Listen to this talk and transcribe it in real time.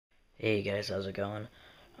Hey guys, how's it going?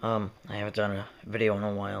 I haven't done a video in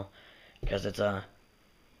a while because it's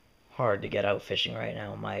hard to get out fishing right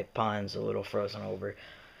now. My pond's a little frozen over.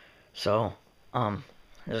 So, I'm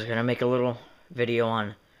just gonna make a little video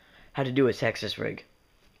on how to do a Texas rig.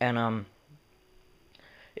 And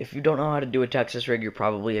if you don't know how to do a Texas rig, you're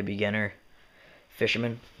probably a beginner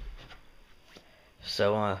fisherman.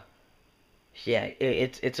 So, yeah,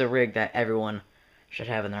 it's a rig that everyone should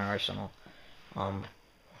have in their arsenal. Um,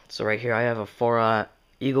 so right here I have a 4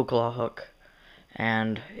 Eagle Claw hook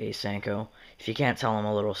and a Stik-o. If you can't tell, I'm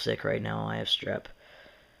a little sick right now. I have strep.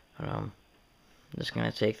 But, I'm just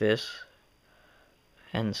gonna take this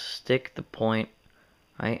and stick the point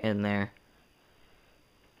right in there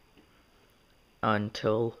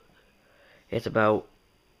until it's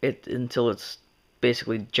until it's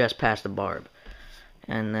basically just past the barb,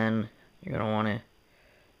 and then you're gonna want to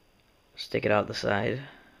stick it out the side,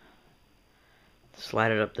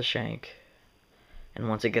 slide it up the shank, and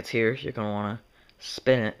once it gets here, you're gonna want to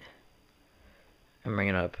spin it and bring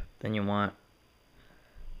it up. Then you want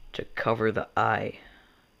to cover the eye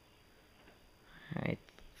right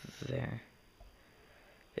there.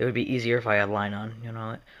 It would be easier if I had line on,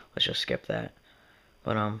 let's just skip that.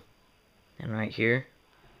 But and right here,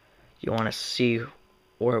 you want to see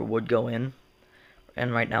where it would go in.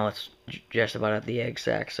 And right now it's just about at the egg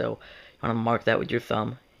sac, so you want to mark that with your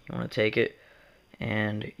thumb. You want to take it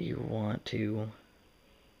and you want to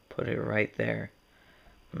put it right there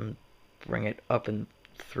and bring it up and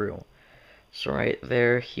through. So right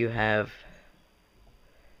there you have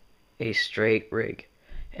a straight rig.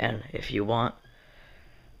 And if you want,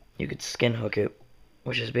 you could skin hook it,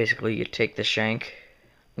 which is basically you take the shank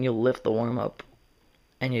and you lift the worm up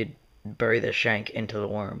and you bury the shank into the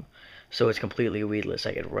worm, so it's completely weedless.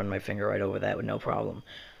 I could run my finger right over that with no problem.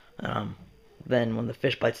 Then when the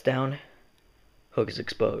fish bites down, hook is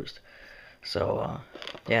exposed. So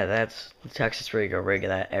yeah, that's the Texas rig, a rig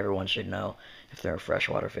that everyone should know if they're a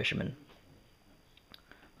freshwater fisherman.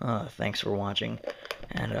 Thanks for watching,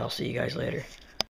 and I'll see you guys later.